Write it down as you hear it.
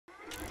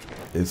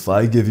If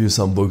I give you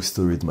some books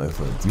to read, my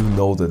friend, you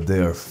know that they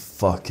are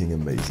fucking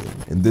amazing.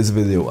 In this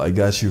video, I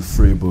got you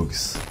 3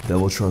 books that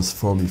will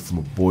transform you from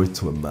a boy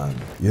to a man.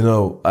 You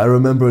know, I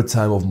remember a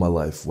time of my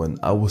life when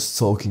I was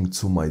talking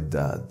to my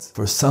dad.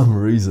 For some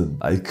reason,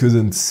 I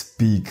couldn't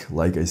speak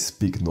like I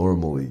speak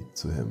normally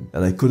to him,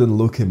 and I couldn't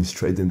look him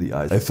straight in the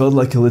eyes. I felt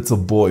like a little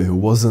boy who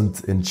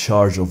wasn't in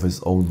charge of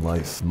his own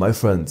life. My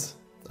friend,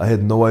 I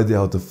had no idea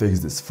how to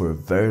fix this for a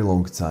very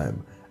long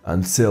time,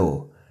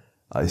 until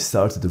I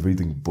started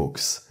reading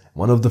books.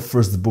 One of the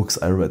first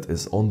books I read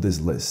is on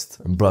this list.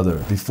 And brother,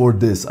 before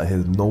this I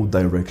had no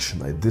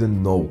direction. I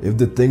didn't know if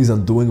the things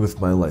I'm doing with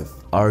my life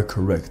are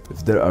correct,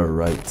 if they are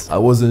right. I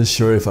wasn't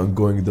sure if I'm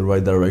going in the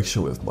right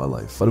direction with my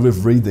life. But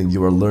with reading,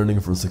 you are learning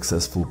from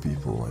successful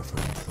people, my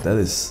friend. That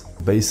is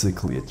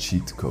basically a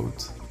cheat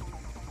code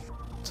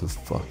to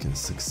fucking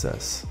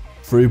success.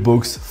 3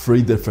 books,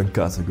 3 different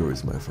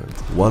categories, my friend.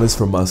 One is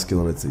for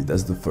masculinity,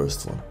 that's the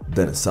first one.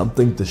 Then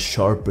something to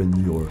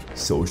sharpen your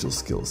social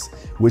skills,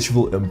 which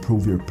will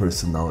improve your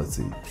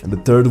personality. And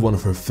the third one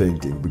for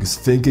thinking, because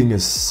thinking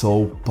is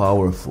so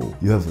powerful,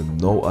 you have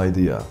no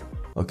idea.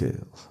 Okay,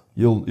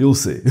 you'll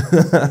see.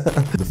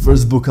 The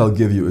first book I'll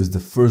give you is the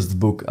first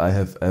book I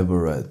have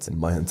ever read in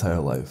my entire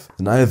life.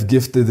 And I have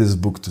gifted this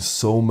book to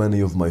so many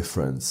of my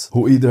friends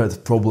who either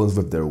had problems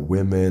with their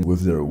women,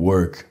 with their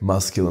work,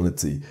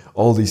 masculinity,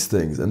 all these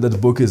things. And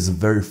that book is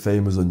very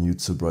famous on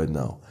YouTube right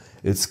now.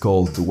 It's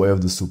called The Way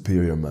of the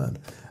Superior Man.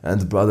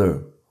 And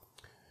brother,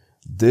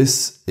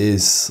 this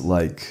is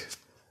like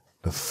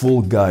a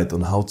full guide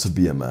on how to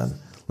be a man.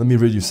 Let me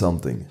read you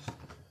something.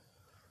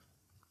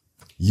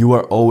 You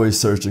are always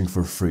searching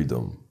for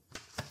freedom.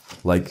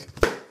 Like,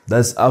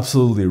 that's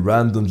absolutely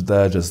random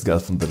that I just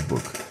got from that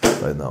book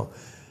right now.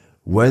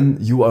 When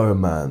you are a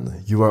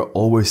man, you are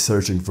always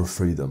searching for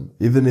freedom.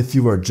 Even if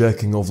you are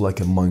jacking off like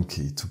a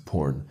monkey to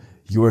porn,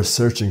 you are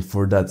searching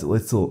for that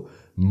little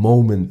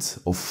moment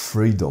of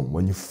freedom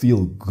when you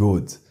feel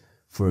good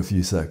for a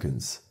few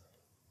seconds.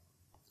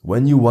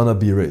 When you wanna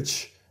be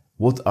rich,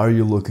 what are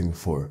you looking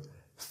for?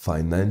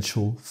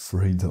 Financial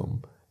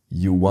freedom.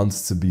 You want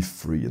to be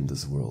free in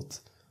this world.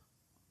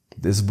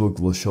 This book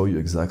will show you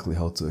exactly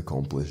how to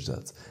accomplish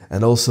that.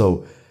 And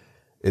also,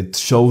 it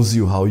shows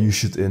you how you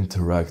should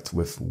interact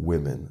with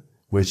women,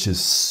 which is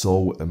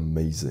so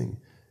amazing.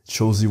 It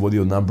shows you what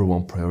your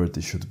 #1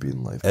 priority should be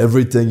in life.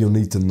 Everything you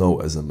need to know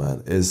as a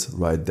man is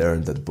right there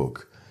in that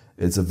book.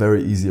 It's a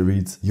very easy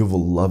read. You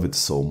will love it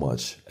so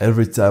much.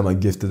 Every time I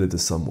gifted it to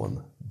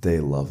someone,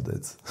 they loved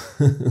it.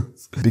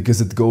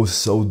 Because it goes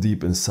so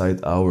deep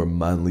inside our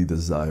manly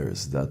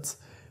desires that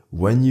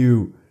when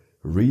you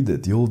read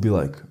it, you'll be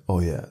like,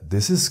 oh yeah,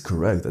 this is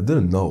correct. I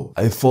didn't know.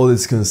 I thought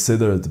it's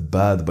considered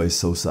bad by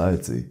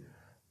society.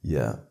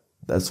 Yeah,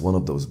 that's one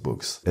of those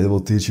books. It will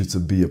teach you to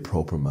be a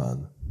proper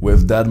man.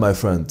 With that, my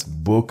friend,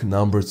 book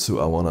number 2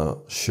 I want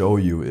to show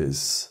you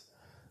is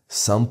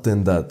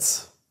something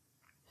that...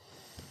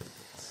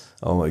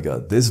 Oh my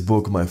god, this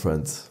book, my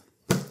friend,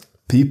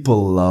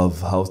 people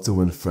love how to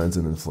win friends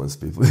and influence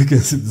people. You can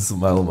see the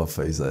smile on my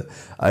face.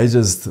 I'm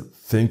just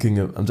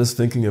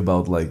thinking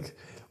about like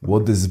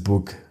what this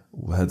book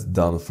had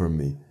done for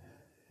me.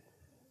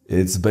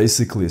 It's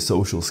basically a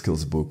social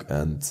skills book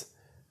and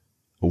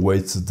a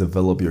way to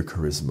develop your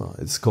charisma.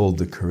 It's called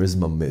the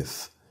charisma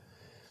myth.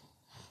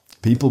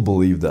 People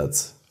believe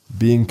that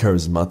being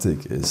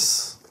charismatic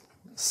is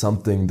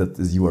something that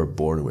you are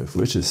born with,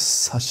 which is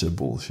such a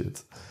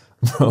bullshit.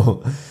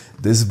 Bro,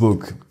 this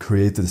book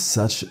created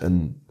such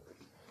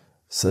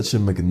a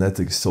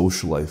magnetic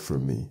social life for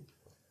me.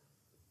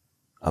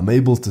 I'm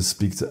able to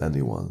speak to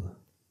anyone.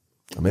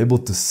 I'm able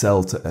to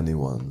sell to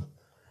anyone.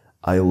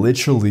 I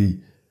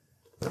literally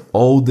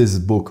owe this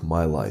book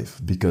my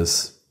life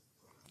because,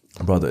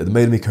 brother, it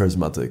made me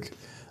charismatic.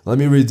 Let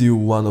me read you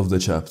one of the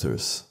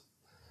chapters.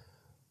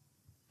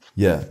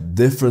 Yeah,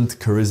 different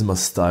charisma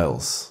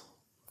styles.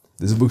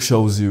 This book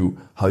shows you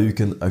how you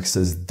can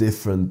access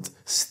different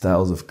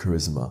styles of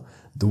charisma.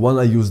 The one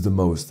I use the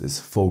most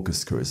is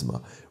focused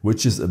charisma,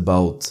 which is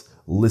about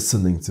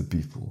listening to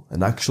people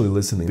and actually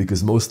listening,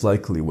 because most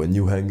likely when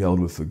you hang out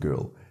with a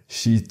girl,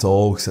 she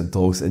talks and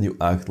talks and you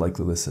act like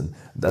to listen.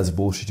 That's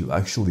bullshit. You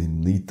actually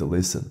need to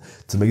listen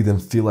to make them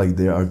feel like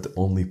they are the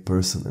only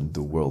person in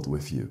the world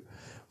with you.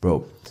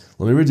 Bro,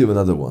 let me read you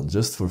another one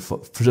just for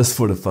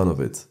the fun of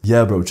it.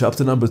 Yeah, bro,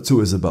 chapter number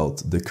 2 is about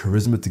the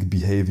charismatic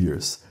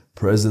behaviors,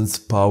 presence,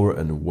 power,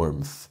 and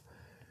warmth.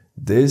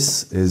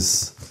 This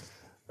is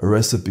a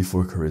recipe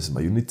for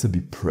charisma. You need to be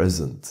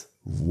present,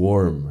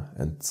 warm,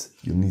 and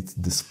you need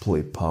to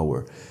display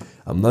power.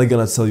 I'm not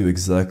gonna tell you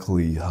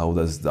exactly how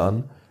that's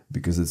done,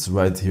 because it's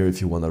right here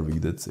if you want to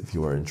read it, if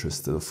you are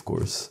interested, of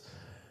course.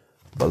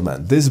 But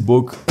man, this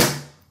book,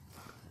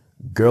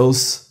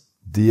 girls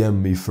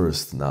DM me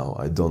first now.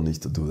 I don't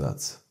need to do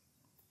that.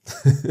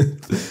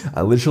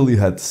 I literally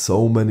had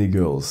so many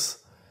girls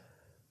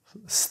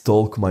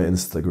stalk my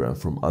Instagram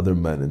from other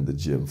men in the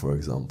gym, for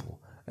example,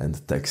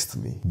 and text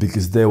me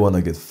because they want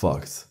to get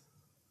fucked.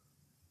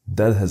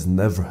 That has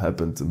never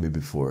happened to me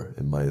before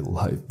in my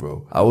life,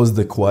 bro. I was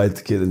the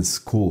quiet kid in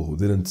school who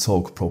didn't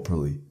talk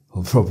properly.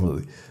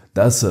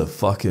 That's a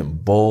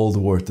fucking bold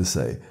word to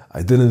say.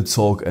 I didn't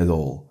talk at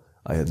all.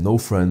 I had no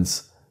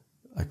friends.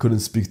 I couldn't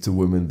speak to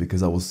women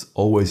because I was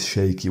always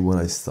shaky when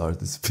I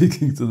started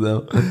speaking to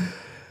them.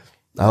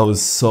 I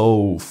was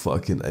so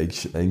fucking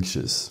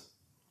anxious.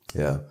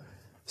 Yeah.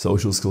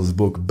 Social skills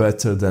book,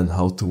 Better Than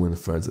How to Win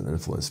Friends and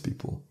Influence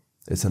People.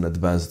 It's an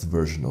advanced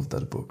version of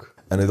that book.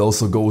 And it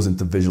also goes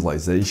into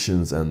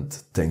visualizations and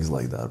things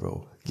like that,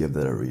 bro. Give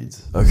that a read.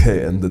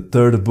 Okay, and the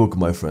third book,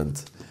 my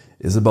friend,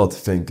 is about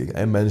thinking.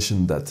 I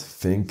mentioned that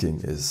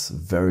thinking is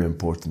very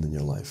important in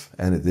your life,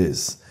 and it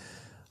is.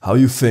 How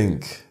you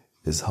think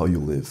is how you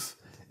live.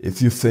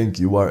 If you think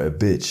you are a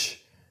bitch,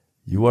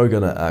 you are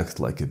gonna act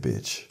like a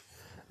bitch.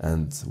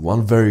 And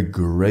one very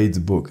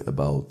great book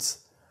about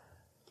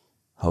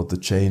how to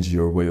change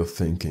your way of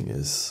thinking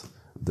is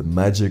The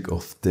Magic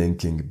of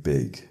Thinking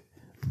Big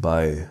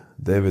by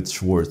David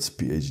Schwartz,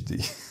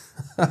 PhD.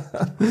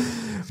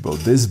 Bro,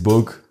 this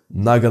book,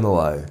 not gonna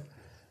lie,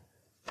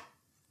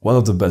 one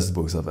of the best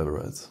books I've ever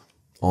read,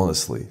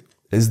 honestly.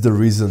 Is the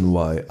reason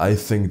why I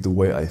think the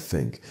way I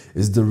think.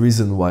 Is the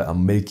reason why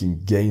I'm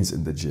making gains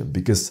in the gym.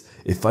 Because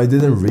if I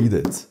didn't read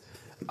it,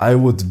 I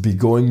would be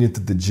going into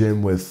the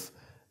gym with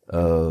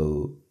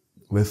a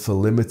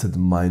limited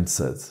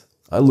mindset.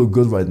 I look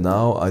good right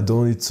now, I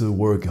don't need to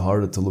work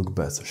harder to look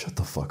better. Shut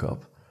the fuck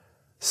up.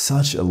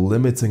 Such a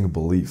limiting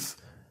belief.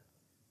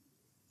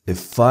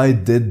 If I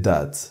did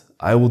that,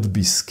 I would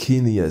be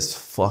skinny as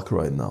fuck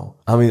right now.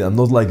 I mean, I'm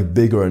not like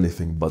big or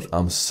anything, but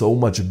I'm so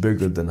much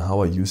bigger than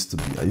how I used to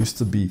be. I used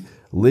to be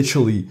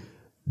literally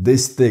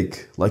this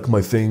thick, like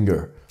my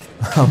finger.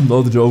 I'm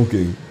not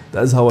joking.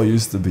 That's how I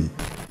used to be.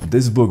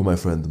 This book, my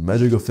friend,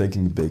 Magic of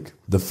Thinking Big.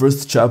 The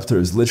first chapter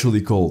is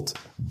literally called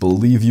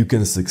Believe You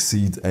Can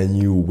Succeed and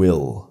You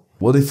Will.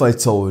 What if I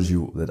told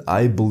you that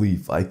I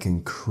believe I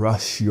can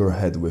crush your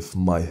head with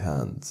my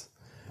hand?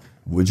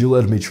 Would you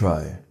let me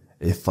try?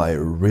 If I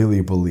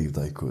really believed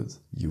I could,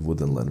 you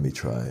wouldn't let me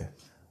try.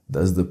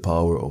 That's the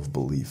power of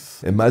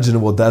belief.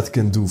 Imagine what that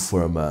can do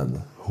for a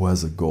man who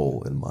has a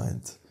goal in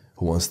mind,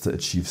 who wants to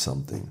achieve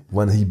something.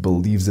 When he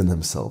believes in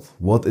himself,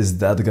 what is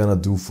that gonna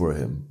do for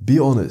him? Be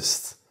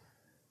honest.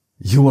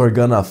 You are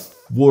gonna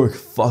work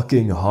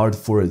fucking hard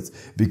for it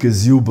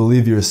because you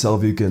believe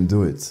yourself you can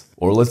do it.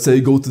 Or let's say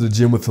you go to the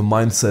gym with a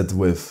mindset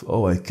with,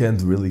 oh, I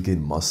can't really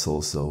gain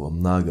muscle, so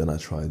I'm not gonna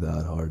try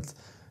that hard.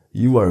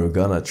 You are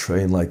gonna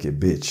train like a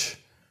bitch.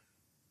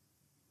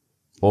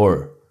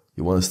 Or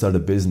you want to start a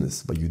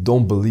business, but you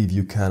don't believe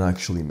you can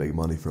actually make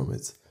money from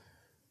it.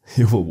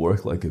 You will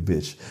work like a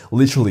bitch.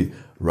 Literally,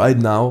 right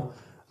now,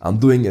 I'm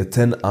doing a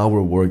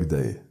 10-hour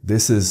workday.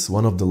 This is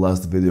one of the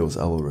last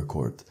videos I will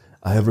record.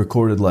 I have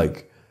recorded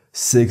like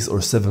 6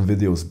 or 7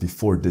 videos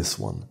before this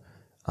one.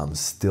 I'm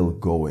still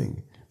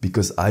going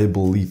because I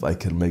believe I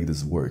can make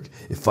this work.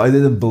 If I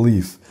didn't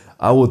believe,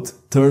 I would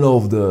turn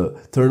on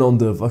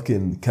the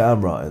fucking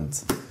camera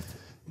and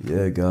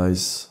yeah,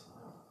 guys,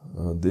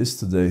 this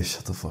today,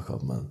 shut the fuck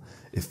up, man.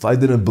 If I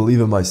didn't believe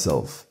in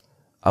myself,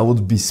 I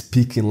would be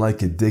speaking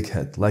like a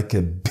dickhead, like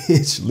a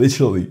bitch,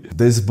 literally.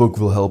 This book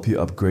will help you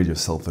upgrade your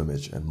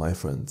self-image. And my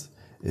friend,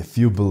 if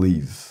you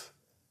believe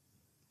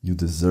you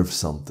deserve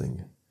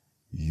something,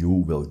 you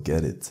will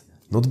get it.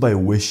 Not by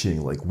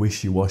wishing, like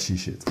wishy-washy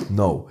shit.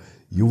 No,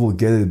 you will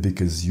get it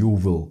because you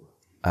will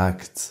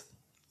act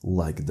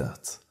like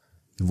that.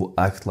 You will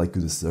act like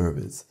you deserve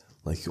it,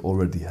 like you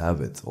already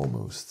have it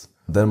almost.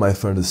 Then, my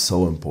friend, is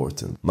so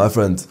important. My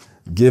friend,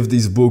 give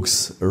these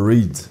books a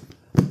read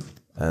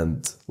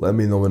and let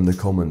me know in the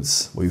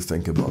comments what you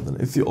think about them.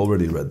 If you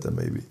already read them,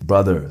 maybe.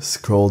 Brother,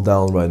 scroll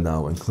down right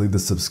now and click the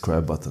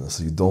subscribe button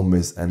so you don't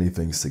miss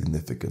anything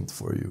significant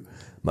for you.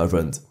 My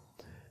friend,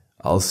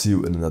 I'll see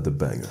you in another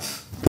banger.